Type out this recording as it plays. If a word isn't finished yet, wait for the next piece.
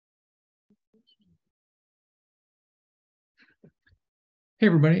Hey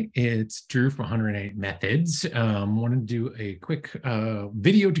everybody, it's Drew from 108 Methods. Wanted to do a quick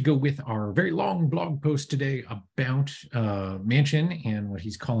video to go with our very long blog post today about Manchin and what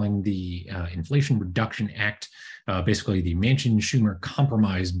he's calling the Inflation Reduction Act, basically the Manchin-Schumer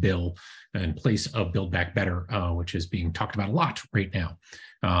compromise bill in place of Build Back Better, which is being talked about a lot right now.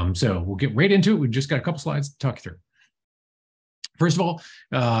 So we'll get right into it. We've just got a couple slides to talk you through. First of all,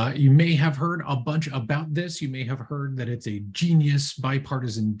 you may have heard a bunch about this. You may have heard that it's a genius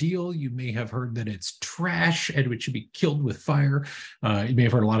bipartisan deal. You may have heard that it's trash and it should be killed with fire. You may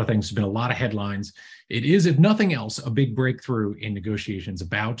have heard a lot of things. There's been a lot of headlines. It is, if nothing else, a big breakthrough in negotiations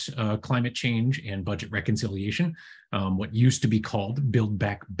about climate change and budget reconciliation, what used to be called Build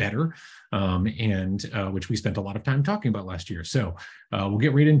Back Better, and which we spent a lot of time talking about last year. So we'll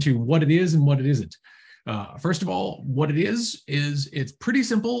get right into what it is and what it isn't. First of all, what it is it's pretty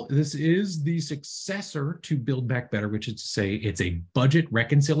simple. This is the successor to Build Back Better, which is to say it's a budget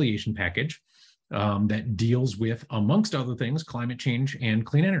reconciliation package that deals with, amongst other things, climate change and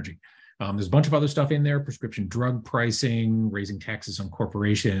clean energy. There's a bunch of other stuff in there: prescription drug pricing, raising taxes on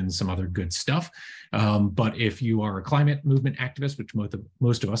corporations, some other good stuff. But if you are a climate movement activist, which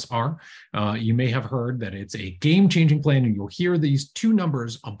most of us are, you may have heard that it's a game-changing plan, and you'll hear these two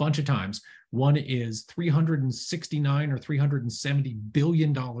numbers a bunch of times. One is $369 or $370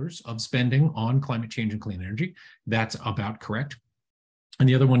 billion of spending on climate change and clean energy. That's about correct. And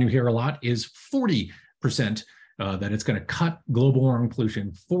the other one you hear a lot is 40%, that it's going to cut global warming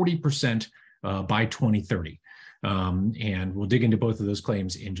pollution 40% by 2030. And we'll dig into both of those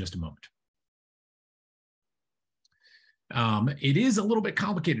claims in just a moment. It is a little bit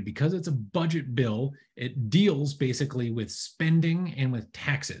complicated because it's a budget bill. It deals basically with spending and with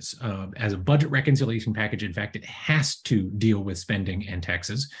taxes. As a budget reconciliation package, in fact, it has to deal with spending and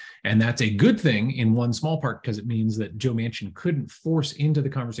taxes. And that's a good thing in one small part, because it means that Joe Manchin couldn't force into the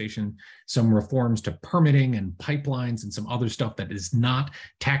conversation some reforms to permitting and pipelines and some other stuff that is not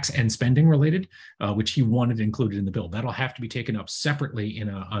tax and spending related, which he wanted included in the bill. That'll have to be taken up separately in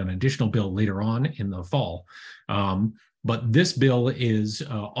an additional bill later on in the fall. But this bill is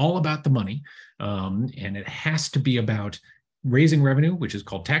all about the money, and it has to be about raising revenue, which is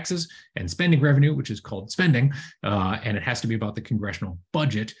called taxes, and spending revenue, which is called spending, and it has to be about the congressional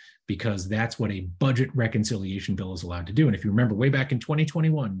budget, because that's what a budget reconciliation bill is allowed to do. And if you remember way back in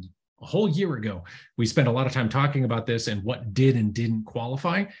 2021, a whole year ago, we spent a lot of time talking about this and what did and didn't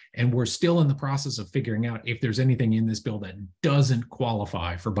qualify. And we're still in the process of figuring out if there's anything in this bill that doesn't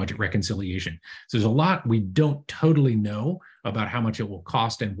qualify for budget reconciliation. So there's a lot we don't totally know about how much it will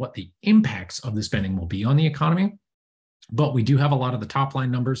cost and what the impacts of the spending will be on the economy. But we do have a lot of the top line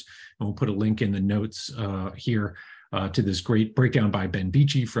numbers, and we'll put a link in the notes here to this great breakdown by Ben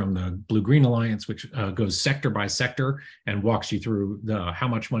Beachy from the Blue-Green Alliance, which goes sector by sector and walks you through how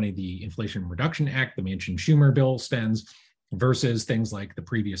much money the Inflation Reduction Act, the Manchin-Schumer bill, spends versus things like the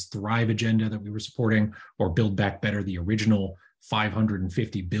previous Thrive agenda that we were supporting, or Build Back Better, the original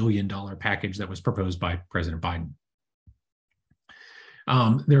 $550 billion package that was proposed by President Biden.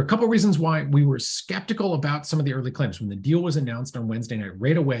 There are a couple of reasons why we were skeptical about some of the early claims. When the deal was announced on Wednesday night,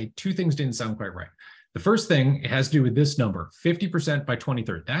 right away, two things didn't sound quite right. The first thing has to do with this number, 50% by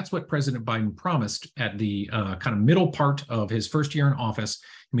 2030. That's what President Biden promised at the kind of middle part of his first year in office.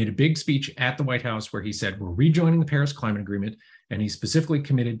 He made a big speech at the White House where he said, we're rejoining the Paris Climate Agreement, and he specifically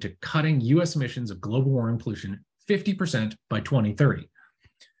committed to cutting U.S. emissions of global warming pollution 50% by 2030.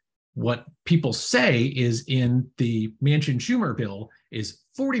 What people say is in the Manchin-Schumer bill is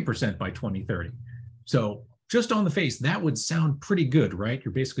 40% by 2030. So just on the face, that would sound pretty good, right?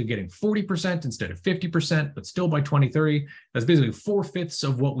 You're basically getting 40% instead of 50%, but still by 2030. That's basically 4/5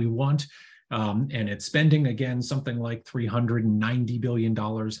 of what we want. And it's spending, again, something like $390 billion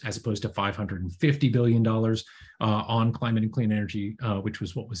as opposed to $550 billion on climate and clean energy, which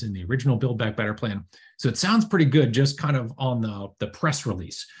was what was in the original Build Back Better plan. So it sounds pretty good just kind of on the press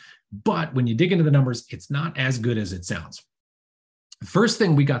release. But when you dig into the numbers, it's not as good as it sounds. The first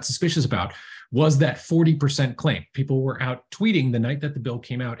thing we got suspicious about was that 40% claim. People were out tweeting the night that the bill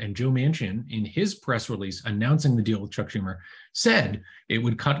came out, and Joe Manchin, in his press release announcing the deal with Chuck Schumer, said it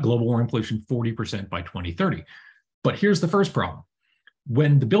would cut global warming pollution 40% by 2030. But here's the first problem.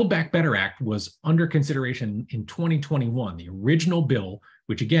 When the Build Back Better Act was under consideration in 2021, the original bill,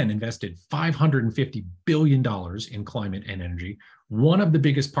 which again invested $550 billion in climate and energy, one of the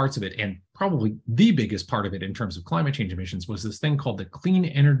biggest parts of it, and probably the biggest part of it in terms of climate change emissions, was this thing called the Clean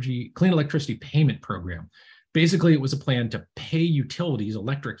Electricity Payment Program. Basically, it was a plan to pay utilities,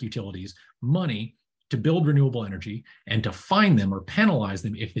 electric utilities, money to build renewable energy and to fine them or penalize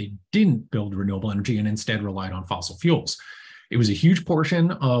them if they didn't build renewable energy and instead relied on fossil fuels. It was a huge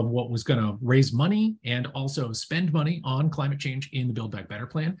portion of what was going to raise money and also spend money on climate change in the Build Back Better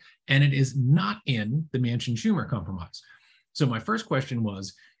plan. And it is not in the Manchin-Schumer compromise. So my first question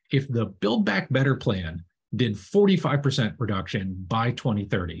was, if the Build Back Better plan did 45% reduction by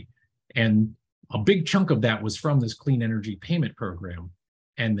 2030, and a big chunk of that was from this clean energy payment program,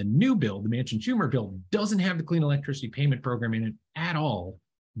 and the new bill, the Manchin-Schumer bill, doesn't have the clean electricity payment program in it at all,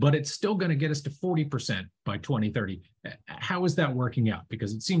 but it's still going to get us to 40% by 2030. How is that working out?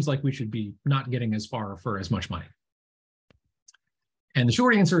 Because it seems like we should be not getting as far for as much money. And the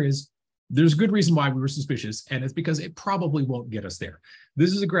short answer is, there's a good reason why we were suspicious, and it's because it probably won't get us there.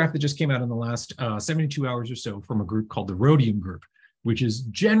 This is a graph that just came out in the last 72 hours or so from a group called the Rhodium Group, which is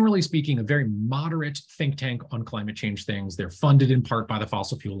generally speaking a very moderate think tank on climate change things. They're funded in part by the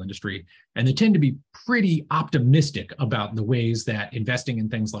fossil fuel industry, and they tend to be pretty optimistic about the ways that investing in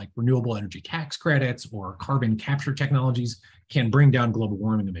things like renewable energy tax credits or carbon capture technologies can bring down global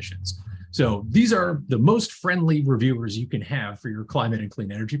warming emissions. So these are the most friendly reviewers you can have for your climate and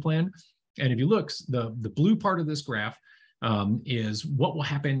clean energy plan. And if you look, the blue part of this graph is what will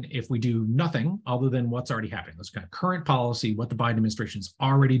happen if we do nothing other than what's already happening. This kind of current policy, what the Biden administration is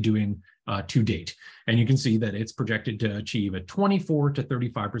already doing to date. And you can see that it's projected to achieve a 24 to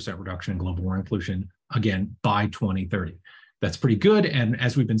 35% reduction in global warming pollution, again, by 2030. That's pretty good. And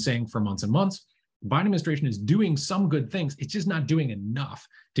as we've been saying for months and months, the Biden administration is doing some good things. It's just not doing enough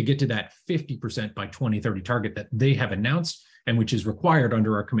to get to that 50% by 2030 target that they have announced, and which is required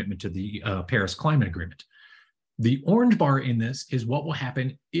under our commitment to the Paris Climate Agreement. The orange bar in this is what will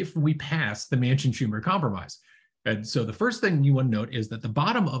happen if we pass the Manchin-Schumer compromise. And so the first thing you want to note is that the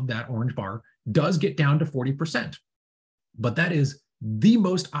bottom of that orange bar does get down to 40%. But that is the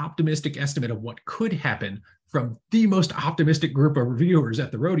most optimistic estimate of what could happen from the most optimistic group of reviewers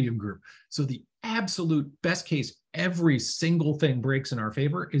at the Rhodium Group. So the absolute best case, every single thing breaks in our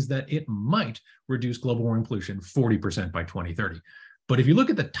favor, is that it might reduce global warming pollution 40% by 2030. But if you look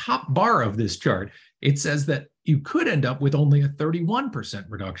at the top bar of this chart, it says that you could end up with only a 31%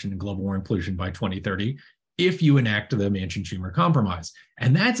 reduction in global warming pollution by 2030 if you enact the Manchin-Schumer compromise.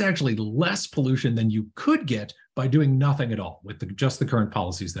 And that's actually less pollution than you could get by doing nothing at all with just the current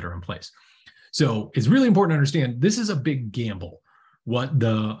policies that are in place. So it's really important to understand this is a big gamble. What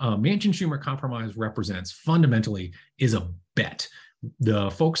the Manchin-Schumer compromise represents fundamentally is a bet. The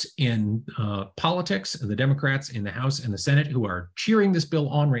folks in politics, the Democrats in the House and the Senate who are cheering this bill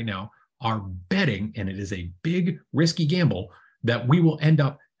on right now are betting, and it is a big risky gamble, that we will end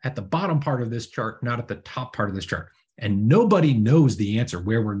up at the bottom part of this chart, not at the top part of this chart. And nobody knows the answer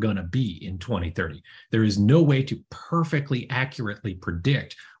where we're going to be in 2030. There is no way to perfectly accurately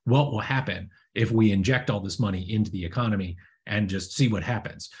predict what will happen if we inject all this money into the economy and just see what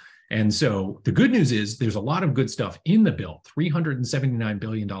happens. And so the good news is there's a lot of good stuff in the bill. $379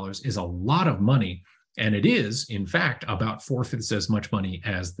 billion is a lot of money. And it is, in fact, about 4/5 as much money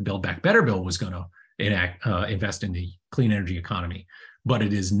as the Build Back Better bill was going to invest in the clean energy economy. But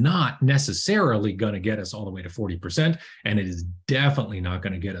it is not necessarily going to get us all the way to 40%. And it is definitely not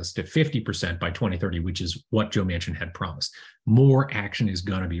going to get us to 50% by 2030, which is what Joe Manchin had promised. More action is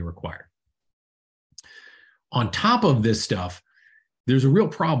going to be required. On top of this stuff, there's a real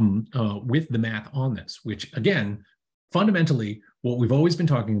problem with the math on this, which, again, fundamentally, what we've always been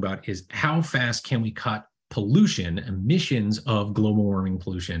talking about is how fast can we cut pollution, emissions of global warming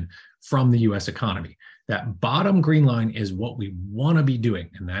pollution from the US economy. That bottom green line is what we want to be doing,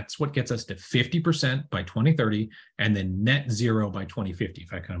 and that's what gets us to 50% by 2030 and then net zero by 2050.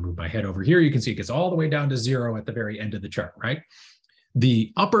 If I kind of move my head over here, you can see it gets all the way down to zero at the very end of the chart, right?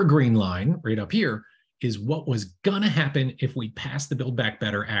 The upper green line right up here is what was going to happen if we passed the Build Back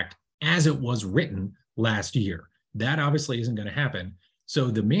Better Act as it was written last year. That obviously isn't going to happen.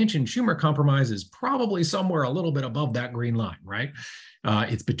 So the Manchin-Schumer compromise is probably somewhere a little bit above that green line, right?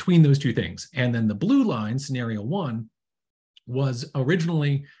 It's between those two things. And then the blue line, scenario one, was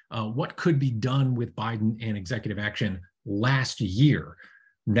originally what could be done with Biden and executive action last year.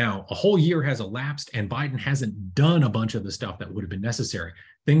 Now, a whole year has elapsed and Biden hasn't done a bunch of the stuff that would have been necessary.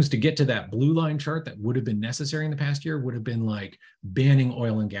 Things to get to that blue line chart that would have been necessary in the past year would have been like banning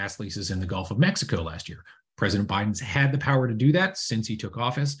oil and gas leases in the Gulf of Mexico last year. President Biden's had the power to do that since he took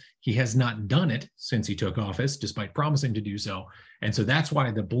office. He has not done it since he took office, despite promising to do so. And so that's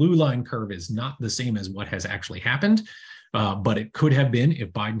why the blue line curve is not the same as what has actually happened. But it could have been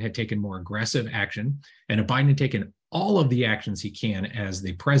if Biden had taken more aggressive action. And if Biden had taken all of the actions he can as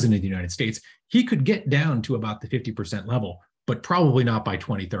the president of the United States, he could get down to about the 50% level. but probably not by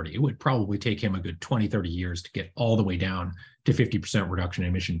 2030. It would probably take him a good 20, 30 years to get all the way down to 50% reduction in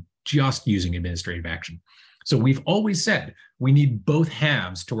emission just using administrative action. So we've always said we need both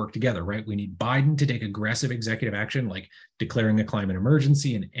halves to work together, right? We need Biden to take aggressive executive action, like declaring a climate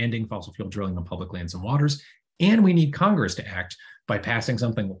emergency and ending fossil fuel drilling on public lands and waters. And we need Congress to act by passing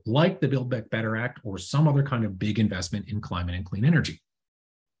something like the Build Back Better Act or some other kind of big investment in climate and clean energy.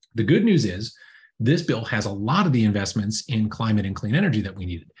 The good news is this bill has a lot of the investments in climate and clean energy that we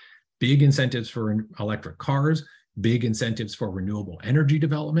needed. Big incentives for electric cars, big incentives for renewable energy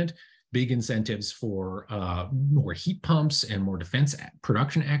development, big incentives for more heat pumps and more Defense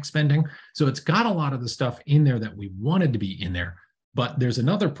Production Act spending. So it's got a lot of the stuff in there that we wanted to be in there. But there's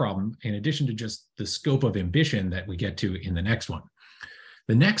another problem in addition to just the scope of ambition that we get to in the next one.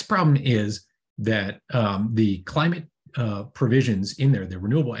 The next problem is that the climate provisions in there, the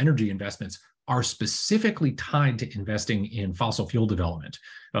renewable energy investments, are specifically tied to investing in fossil fuel development.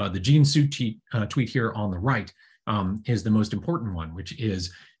 The Gene Su tweet here on the right is the most important one, which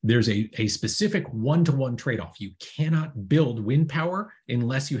is there's a specific one-to-one trade-off. You cannot build wind power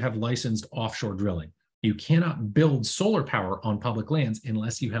unless you have licensed offshore drilling. You cannot build solar power on public lands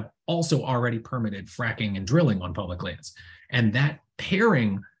unless you have also already permitted fracking and drilling on public lands. And that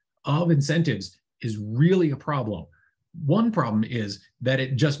pairing of incentives is really a problem. One problem is that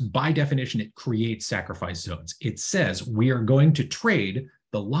it just, by definition, it creates sacrifice zones. It says we are going to trade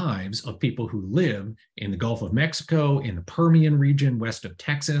the lives of people who live in the Gulf of Mexico, in the Permian region, west of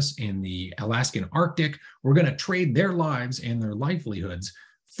Texas, in the Alaskan Arctic. We're going to trade their lives and their livelihoods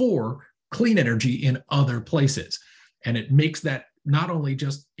for clean energy in other places. And it makes that not only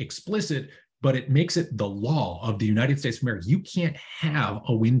just explicit, but it makes it the law of the United States of America. You can't have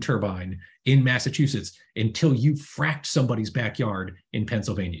a wind turbine in Massachusetts until you fracked somebody's backyard in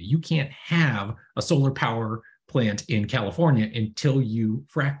Pennsylvania. You can't have a solar power plant in California until you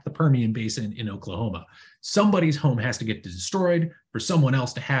frack the Permian Basin in Oklahoma. Somebody's home has to get destroyed for someone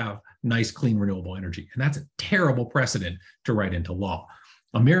else to have nice, clean, renewable energy. And that's a terrible precedent to write into law.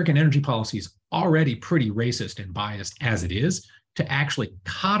 American energy policy is already pretty racist and biased as it is. To actually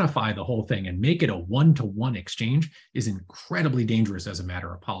codify the whole thing and make it a one-to-one exchange is incredibly dangerous as a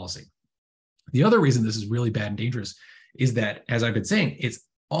matter of policy. The other reason this is really bad and dangerous is that, as I've been saying, it's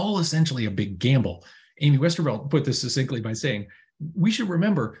all essentially a big gamble. Amy Westervelt put this succinctly by saying, we should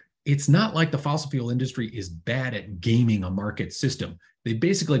remember, it's not like the fossil fuel industry is bad at gaming a market system. They've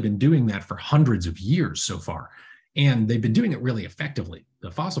basically been doing that for hundreds of years so far. And they've been doing it really effectively.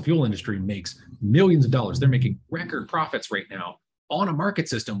 The fossil fuel industry makes millions of dollars. They're making record profits right now on a market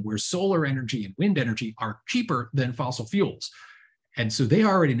system where solar energy and wind energy are cheaper than fossil fuels. And so they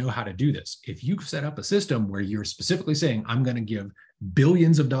already know how to do this. If you set up a system where you're specifically saying, I'm going to give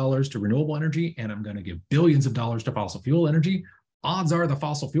billions of dollars to renewable energy and I'm going to give billions of dollars to fossil fuel energy, odds are the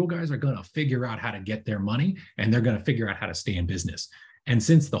fossil fuel guys are going to figure out how to get their money and they're going to figure out how to stay in business. And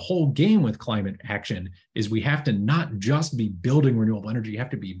since the whole game with climate action is we have to not just be building renewable energy, you have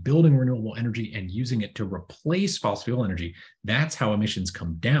to be building renewable energy and using it to replace fossil fuel energy. That's how emissions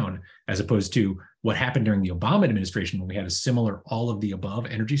come down, as opposed to what happened during the Obama administration when we had a similar all of the above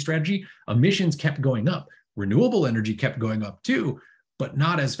energy strategy. Emissions kept going up. Renewable energy kept going up too, but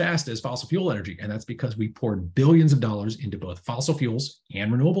not as fast as fossil fuel energy. And that's because we poured billions of dollars into both fossil fuels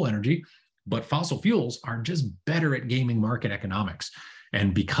and renewable energy. But fossil fuels are just better at gaming market economics.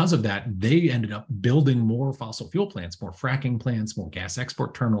 And because of that, they ended up building more fossil fuel plants, more fracking plants, more gas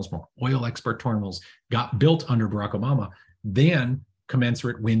export terminals, more oil export terminals got built under Barack Obama than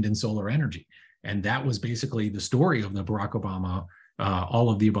commensurate wind and solar energy. And that was basically the story of the Barack Obama all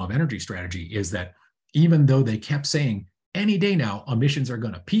of the above energy strategy, is that even though they kept saying any day now emissions are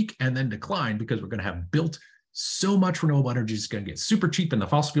going to peak and then decline because we're going to have built so much renewable energy is going to get super cheap and the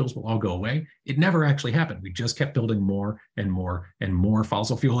fossil fuels will all go away. It never actually happened. We just kept building more and more and more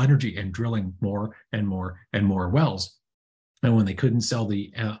fossil fuel energy and drilling more and more and more wells. And when they couldn't sell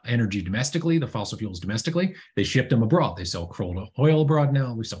the energy domestically, the fossil fuels domestically, they shipped them abroad. They sell crude oil abroad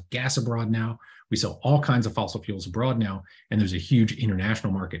now. We sell gas abroad now. We sell all kinds of fossil fuels abroad now. And there's a huge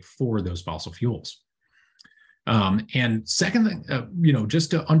international market for those fossil fuels. And second thing,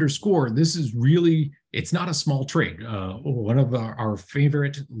 just to underscore, this is really, it's not a small trade. One of our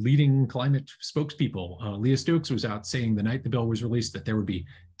favorite leading climate spokespeople, Leah Stokes, was out saying the night the bill was released that there would be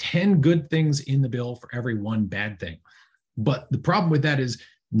 10 good things in the bill for every one bad thing. But the problem with that is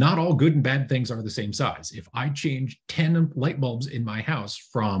not all good and bad things are the same size. If I change 10 light bulbs in my house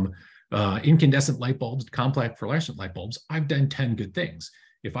from incandescent light bulbs to complex fluorescent light bulbs, I've done 10 good things.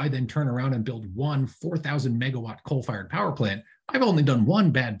 If I then turn around and build one 4,000 megawatt coal-fired power plant, I've only done one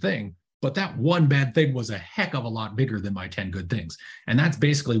bad thing, But that one bad thing was a heck of a lot bigger than my 10 good things. And that's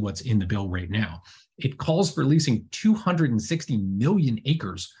basically what's in the bill right now. It calls for leasing 260 million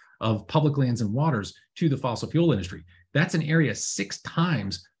acres of public lands and waters to the fossil fuel industry. That's an area 6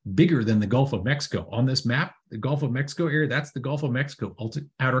 times bigger than the Gulf of Mexico. On this map, the Gulf of Mexico area, that's the Gulf of Mexico,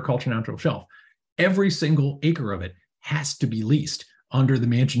 outer continental shelf. Every single acre of it has to be leased under the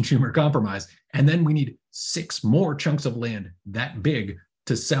Manchin-Schumer compromise. And then we need 6 more chunks of land that big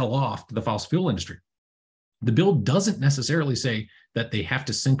to sell off to the fossil fuel industry. The bill doesn't necessarily say that they have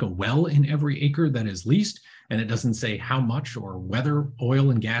to sink a well in every acre that is leased, and it doesn't say how much or whether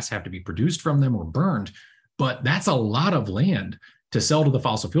oil and gas have to be produced from them or burned, but that's a lot of land to sell to the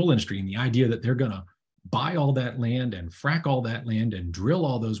fossil fuel industry. And the idea that they're going to buy all that land and frack all that land and drill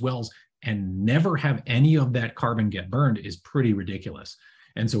all those wells and never have any of that carbon get burned is pretty ridiculous.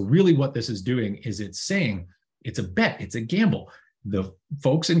 And so really what this is doing is it's saying it's a bet, it's a gamble. The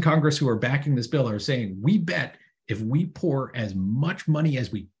folks in Congress who are backing this bill are saying, we bet if we pour as much money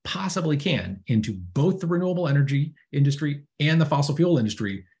as we possibly can into both the renewable energy industry and the fossil fuel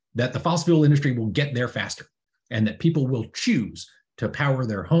industry, that the fossil fuel industry will get there faster, and that people will choose to power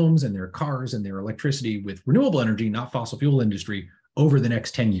their homes and their cars and their electricity with renewable energy, not fossil fuel industry, over the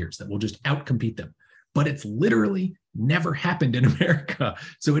next 10 years, that will just outcompete them. But it's literally never happened in America.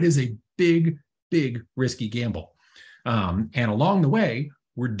 So it is a big, big risky gamble. And along the way,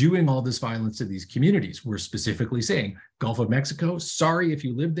 we're doing all this violence to these communities. We're specifically saying, Gulf of Mexico, sorry if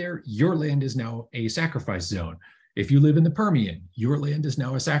you live there, your land is now a sacrifice zone. If you live in the Permian, your land is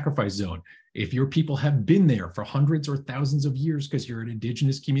now a sacrifice zone. If your people have been there for hundreds or thousands of years because you're an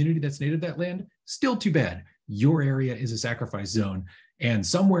indigenous community that's native to that land, still too bad. Your area is a sacrifice zone, and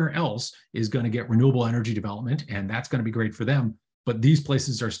somewhere else is going to get renewable energy development, and that's going to be great for them. But these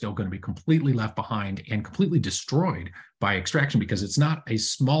places are still going to be completely left behind and completely destroyed by extraction, because it's not a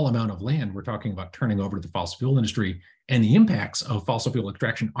small amount of land we're talking about turning over to the fossil fuel industry, and the impacts of fossil fuel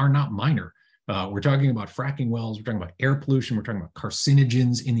extraction are not minor. We're talking about fracking wells, we're talking about air pollution, we're talking about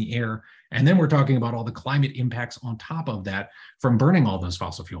carcinogens in the air, and then we're talking about all the climate impacts on top of that from burning all those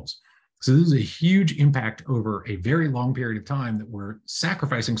fossil fuels. So this is a huge impact over a very long period of time that we're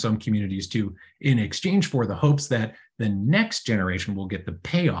sacrificing some communities to in exchange for the hopes that the next generation will get the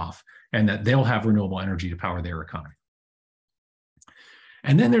payoff and that they'll have renewable energy to power their economy.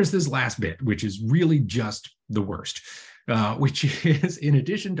 And then there's this last bit, which is really just the worst, which is, in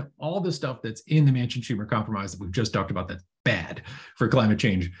addition to all the stuff that's in the Manchin-Schumer compromise that we've just talked about that's bad for climate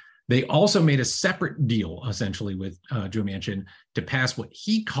change, they also made a separate deal, essentially, with Joe Manchin to pass what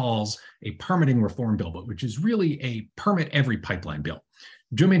he calls a permitting reform bill, but which is really a permit every pipeline bill.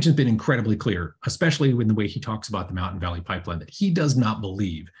 Joe Manchin's been incredibly clear, especially in the way he talks about the Mountain Valley Pipeline, that he does not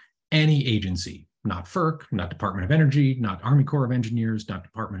believe any agency, not FERC, not Department of Energy, not Army Corps of Engineers, not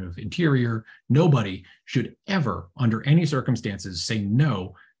Department of Interior, nobody should ever, under any circumstances, say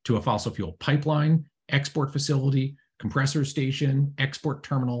no to a fossil fuel pipeline, export facility, compressor station, export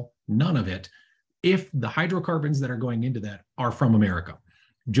terminal, none of it, if the hydrocarbons that are going into that are from America.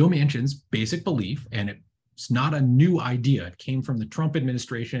 Joe Manchin's basic belief, and it's not a new idea, it came from the Trump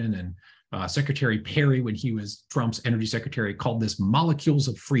administration, and Secretary Perry, when he was Trump's energy secretary, called this molecules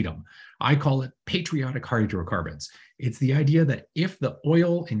of freedom. I call it patriotic hydrocarbons. It's the idea that if the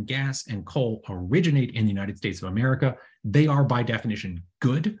oil and gas and coal originate in the United States of America, they are by definition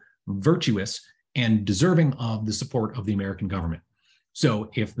good, virtuous, and deserving of the support of the American government. So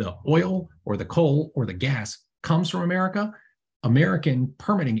if the oil or the coal or the gas comes from America, American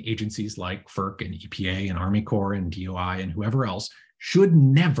permitting agencies like FERC and EPA and Army Corps and DOI and whoever else should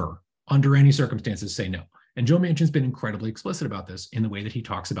never, under any circumstances, say no. And Joe Manchin's been incredibly explicit about this in the way that he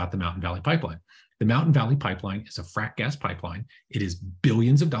talks about the Mountain Valley Pipeline. The Mountain Valley Pipeline is a frack gas pipeline. It is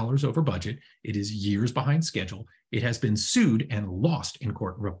billions of dollars over budget. It is years behind schedule. It has been sued and lost in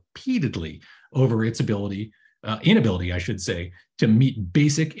court repeatedly over its inability, I should say, to meet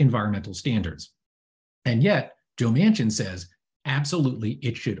basic environmental standards. And yet, Joe Manchin says, absolutely,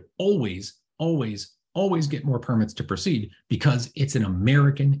 it should always, always, always get more permits to proceed because it's an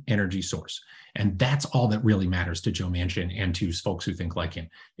American energy source. And that's all that really matters to Joe Manchin and to folks who think like him.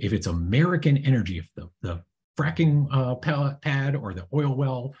 If it's American energy, if the fracking pad or the oil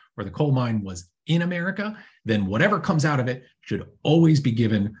well or the coal mine was in America, then whatever comes out of it should always be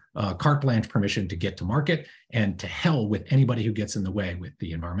given carte blanche permission to get to market, and to hell with anybody who gets in the way with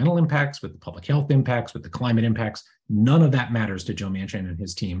the environmental impacts, with the public health impacts, with the climate impacts. None of that matters to Joe Manchin and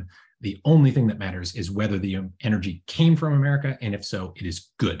his team. The only thing that matters is whether the energy came from America, and if so, it is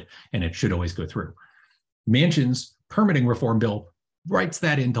good, and it should always go through. Manchin's permitting reform bill writes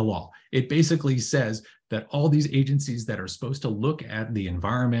that into law. It basically says that all these agencies that are supposed to look at the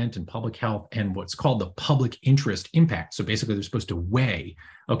environment and public health and what's called the public interest impact. So basically they're supposed to weigh,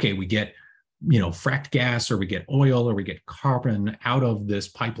 okay, we get, fracked gas or we get oil or we get carbon out of this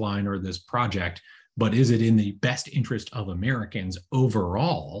pipeline or this project, but is it in the best interest of Americans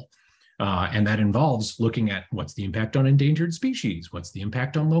overall? And that involves looking at what's the impact on endangered species, what's the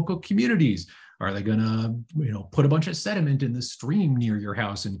impact on local communities. Are they going to, put a bunch of sediment in the stream near your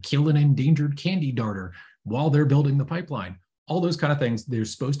house and kill an endangered candy darter while they're building the pipeline? All those kind of things. They're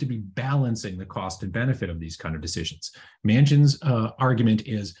supposed to be balancing the cost and benefit of these kind of decisions. Manchin's argument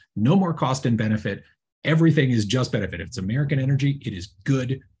is no more cost and benefit. Everything is just benefit. If it's American energy, it is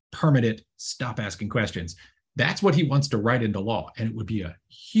good, permit it, stop asking questions. That's what he wants to write into law. And it would be a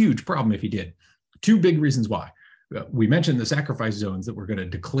huge problem if he did. Two big reasons why. We mentioned the sacrifice zones that we're going to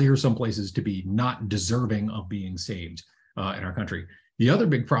declare some places to be not deserving of being saved in our country. The other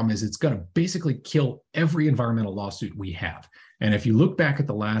big problem is it's going to basically kill every environmental lawsuit we have. And if you look back at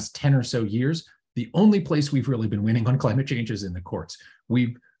the last 10 or so years, the only place we've really been winning on climate change is in the courts.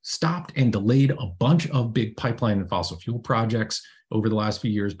 We've stopped and delayed a bunch of big pipeline and fossil fuel projects over the last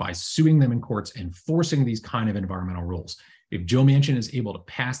few years by suing them in courts and forcing these kind of environmental rules. If Joe Manchin is able to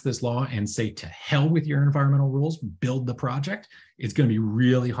pass this law and say, to hell with your environmental rules, build the project, it's going to be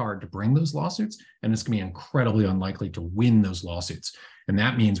really hard to bring those lawsuits, and it's going to be incredibly unlikely to win those lawsuits. And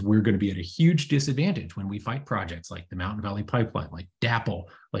that means we're going to be at a huge disadvantage when we fight projects like the Mountain Valley Pipeline, like DAPL,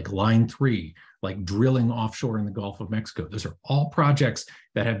 like Line 3, like drilling offshore in the Gulf of Mexico. Those are all projects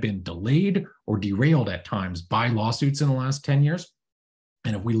that have been delayed or derailed at times by lawsuits in the last 10 years.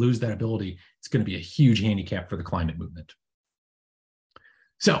 And if we lose that ability, it's going to be a huge handicap for the climate movement.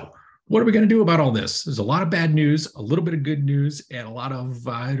 So what are we going to do about all this? There's a lot of bad news, a little bit of good news, and a lot of,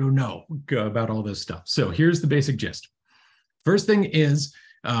 I don't know, about all this stuff. So here's the basic gist. First thing is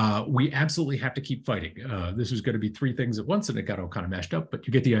we absolutely have to keep fighting. This was going to be three things at once, and it got all kind of mashed up, but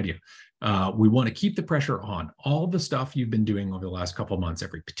you get the idea. We want to keep the pressure on. All the stuff you've been doing over the last couple of months,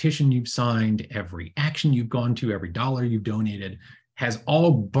 every petition you've signed, every action you've gone to, every dollar you've donated, has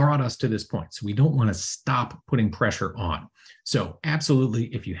all brought us to this point. So we don't want to stop putting pressure on. So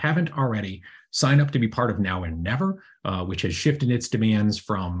absolutely, if you haven't already, sign up to be part of Now and Never, which has shifted its demands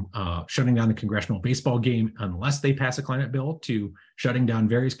from shutting down the congressional baseball game unless they pass a climate bill to shutting down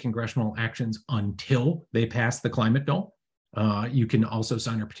various congressional actions until they pass the climate bill. You can also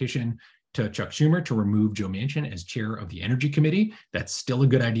sign your petition to Chuck Schumer to remove Joe Manchin as chair of the Energy Committee. That's still a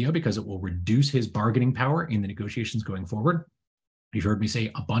good idea because it will reduce his bargaining power in the negotiations going forward. You've heard me say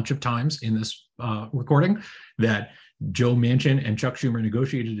a bunch of times in this recording that Joe Manchin and Chuck Schumer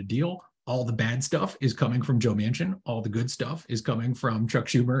negotiated a deal. All the bad stuff is coming from Joe Manchin. All the good stuff is coming from Chuck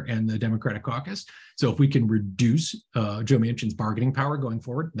Schumer and the Democratic caucus. So if we can reduce Joe Manchin's bargaining power going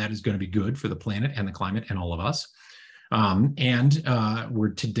forward, that is going to be good for the planet and the climate and all of us.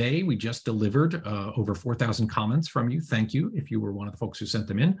 Today we just delivered over 4,000 comments from you. Thank you if you were one of the folks who sent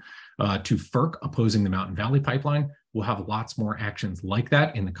them in to FERC opposing the Mountain Valley Pipeline. We'll have lots more actions like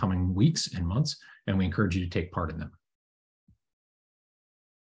that in the coming weeks and months, and we encourage you to take part in them.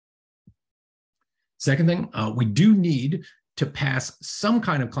 Second thing, we do need to pass some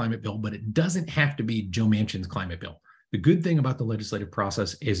kind of climate bill, but it doesn't have to be Joe Manchin's climate bill. The good thing about the legislative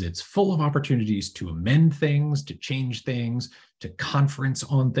process is it's full of opportunities to amend things, to change things, to conference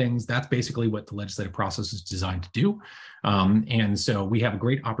on things. That's basically what the legislative process is designed to do. And so we have a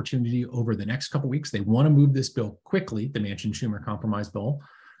great opportunity over the next couple of weeks. They want to move this bill quickly, the Manchin-Schumer compromise bill,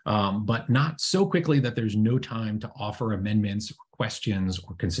 but not so quickly that there's no time to offer amendments, questions,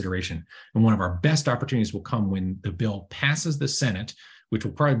 or consideration. And one of our best opportunities will come when the bill passes the Senate, which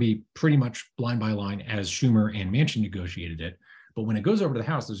will probably be pretty much line by line as Schumer and Manchin negotiated it. But when it goes over to the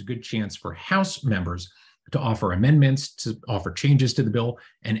House, there's a good chance for House members to offer amendments, to offer changes to the bill,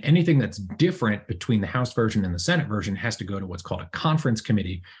 and anything that's different between the House version and the Senate version has to go to what's called a conference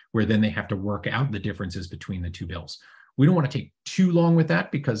committee, where then they have to work out the differences between the two bills. We don't want to take too long with that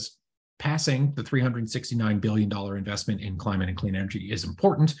because passing the $369 billion investment in climate and clean energy is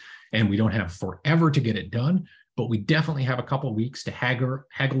important, and we don't have forever to get it done. But we definitely have a couple of weeks to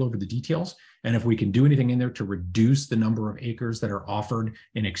haggle over the details. And if we can do anything in there to reduce the number of acres that are offered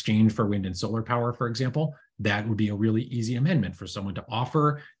in exchange for wind and solar power, for example, that would be a really easy amendment for someone to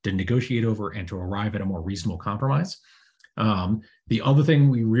offer, to negotiate over, and to arrive at a more reasonable compromise. The other thing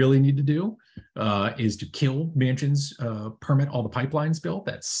we really need to do is to kill Manchin's permit all the pipelines bill,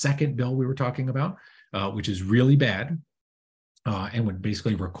 that second bill we were talking about, which is really bad. And would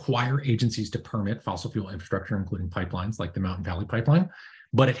basically require agencies to permit fossil fuel infrastructure, including pipelines like the Mountain Valley Pipeline,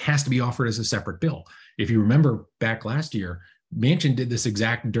 but it has to be offered as a separate bill. If you remember back last year, Manchin did this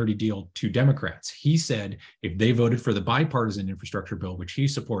exact dirty deal to Democrats. He said if they voted for the bipartisan infrastructure bill, which he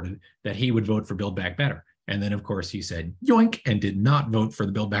supported, that he would vote for Build Back Better. And then, of course, he said yoink and did not vote for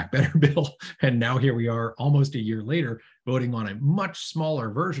the Build Back Better bill. And now here we are almost a year later voting on a much smaller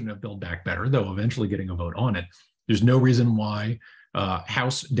version of Build Back Better, though eventually getting a vote on it. There's no reason why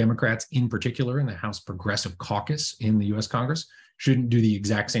House Democrats in particular, and the House Progressive Caucus in the US Congress, shouldn't do the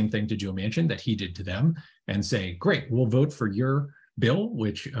exact same thing to Joe Manchin that he did to them and say, great, we'll vote for your bill,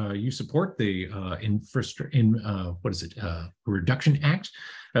 which you support, the Reduction Act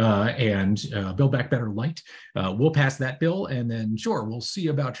and Build Back Better Light. We'll pass that bill, and then sure, we'll see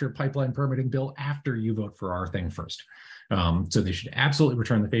about your pipeline permitting bill after you vote for our thing first. So they should absolutely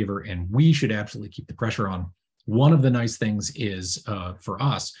return the favor, and we should absolutely keep the pressure on. One of the nice things is for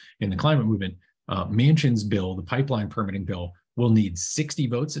us in the climate movement, Manchin's bill, the pipeline permitting bill, will need 60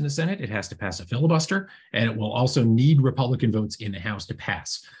 votes in the Senate. It has to pass a filibuster, and it will also need Republican votes in the House to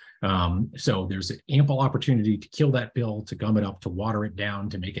pass. So there's an ample opportunity to kill that bill, to gum it up, to water it down,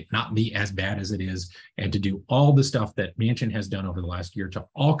 to make it not be as bad as it is, and to do all the stuff that Manchin has done over the last year to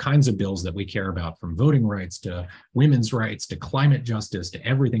all kinds of bills that we care about, from voting rights to women's rights to climate justice to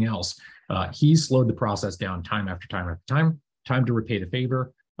everything else. He's slowed the process down time after time after time. Time to repay the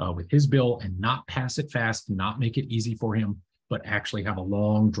favor with his bill and not pass it fast, not make it easy for him, but actually have a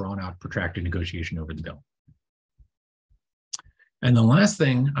long, drawn-out, protracted negotiation over the bill. And the last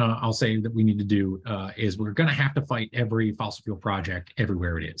thing I'll say that we need to do is we're going to have to fight every fossil fuel project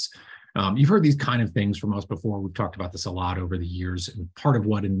everywhere it is. You've heard these kind of things from us before. We've talked about this a lot over the years. And part of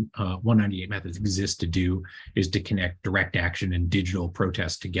what 198 Methods exists to do is to connect direct action and digital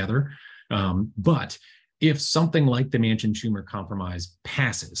protest together. But if something like the Manchin-Schumer compromise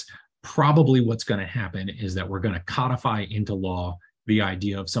passes, probably what's going to happen is that we're going to codify into law the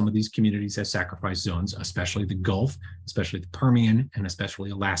idea of some of these communities as sacrifice zones, especially the Gulf, especially the Permian, and especially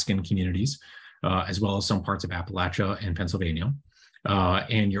Alaskan communities, as well as some parts of Appalachia and Pennsylvania.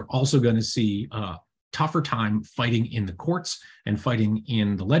 And you're also going to see a tougher time fighting in the courts and fighting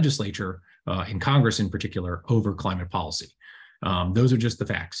in the legislature, in Congress in particular, over climate policy. Those are just the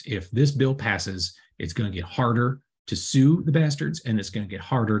facts. If this bill passes, it's going to get harder to sue the bastards, and it's going to get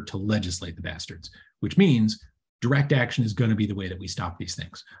harder to legislate the bastards, which means direct action is going to be the way that we stop these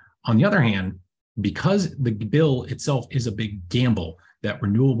things. On the other hand, because the bill itself is a big gamble that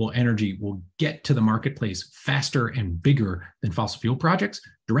renewable energy will get to the marketplace faster and bigger than fossil fuel projects,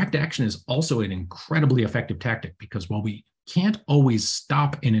 direct action is also an incredibly effective tactic, because while we can't always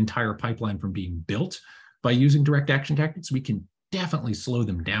stop an entire pipeline from being built by using direct action tactics, we can definitely slow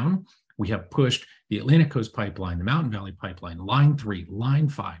them down. We have pushed the Atlantic Coast Pipeline, the Mountain Valley Pipeline, Line 3, Line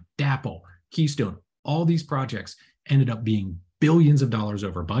 5, DAPL, Keystone. All these projects ended up being billions of dollars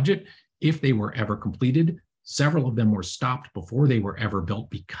over budget if they were ever completed. Several of them were stopped before they were ever built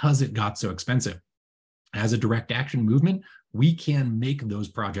because it got so expensive. As a direct action movement, we can make those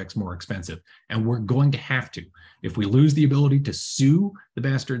projects more expensive, and we're going to have to. If we lose the ability to sue the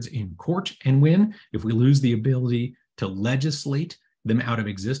bastards in court and win, if we lose the ability to legislate them out of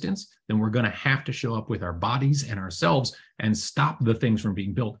existence, then we're going to have to show up with our bodies and ourselves and stop the things from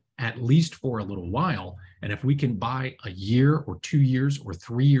being built, at least for a little while. And if we can buy a year or 2 years or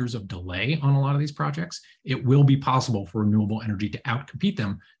 3 years of delay on a lot of these projects, it will be possible for renewable energy to outcompete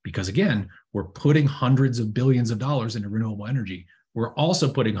them, because again, we're putting hundreds of billions of dollars into renewable energy. We're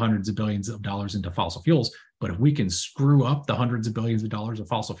also putting hundreds of billions of dollars into fossil fuels. But if we can screw up the hundreds of billions of dollars of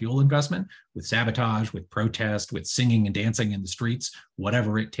fossil fuel investment with sabotage, with protest, with singing and dancing in the streets,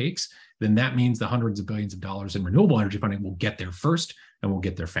 whatever it takes, then that means the hundreds of billions of dollars in renewable energy funding will get there first, and we'll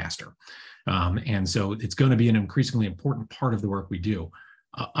get there faster. And so it's going to be an increasingly important part of the work we do.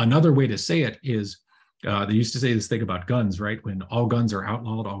 Another way to say it is, they used to say this thing about guns, right? When all guns are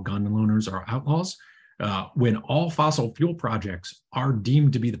outlawed, all gun owners are outlaws. When all fossil fuel projects are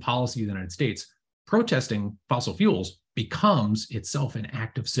deemed to be the policy of the United States, protesting fossil fuels becomes itself an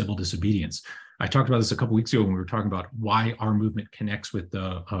act of civil disobedience. I talked about this a couple weeks ago when we were talking about why our movement connects with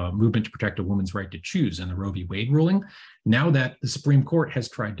the movement to protect a woman's right to choose and the Roe v. Wade ruling. Now that the Supreme Court has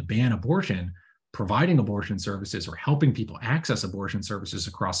tried to ban abortion, providing abortion services or helping people access abortion services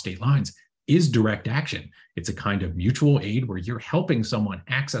across state lines is direct action. It's a kind of mutual aid where you're helping someone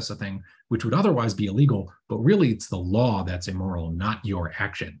access a thing which would otherwise be illegal, but really it's the law that's immoral, not your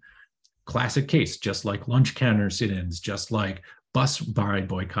action. Classic case, just like lunch counter sit-ins, just like bus ride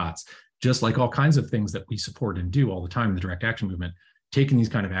boycotts, just like all kinds of things that we support and do all the time in the direct action movement. Taking these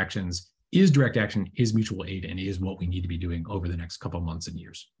kind of actions is direct action, is mutual aid, and is what we need to be doing over the next couple of months and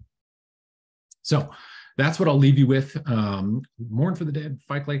years. So that's what I'll leave you with. Mourn for the dead,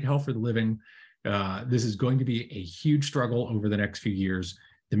 fight like hell for the living. This is going to be a huge struggle over the next few years.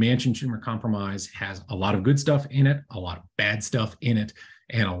 The Manchin-Schumer compromise has a lot of good stuff in it, a lot of bad stuff in it,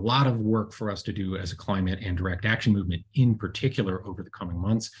 and a lot of work for us to do as a climate and direct action movement in particular over the coming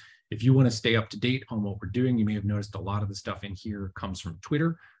months. If you want to stay up to date on what we're doing, you may have noticed a lot of the stuff in here comes from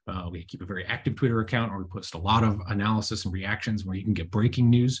Twitter. We keep a very active Twitter account where we post a lot of analysis and reactions where you can get breaking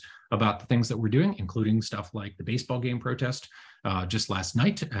news about the things that we're doing, including stuff like the baseball game protest just last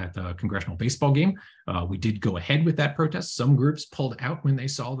night at the congressional baseball game. We did go ahead with that protest. Some groups pulled out when they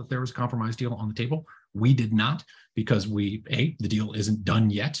saw that there was a compromise deal on the table. We did not, because the deal isn't done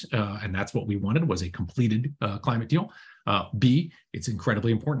yet, and that's what we wanted, was a completed climate deal. B, it's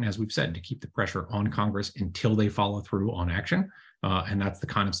incredibly important, as we've said, to keep the pressure on Congress until they follow through on action. And that's the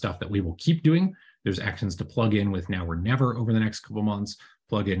kind of stuff that we will keep doing. There's actions to plug in with Now or Never over the next couple months,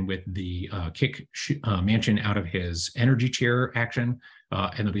 plug in with the kick Manchin out of his energy chair action.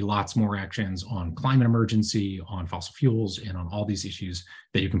 And there'll be lots more actions on climate emergency, on fossil fuels, and on all these issues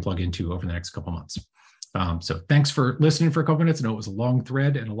that you can plug into over the next couple months. So thanks for listening for a couple minutes. I know it was a long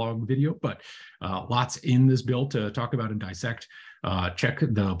thread and a long video, but lots in this bill to talk about and dissect. Check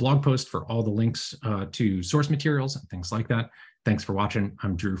the blog post for all the links to source materials and things like that. Thanks for watching.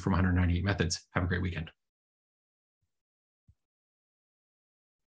 I'm Drew from 198 Methods. Have a great weekend.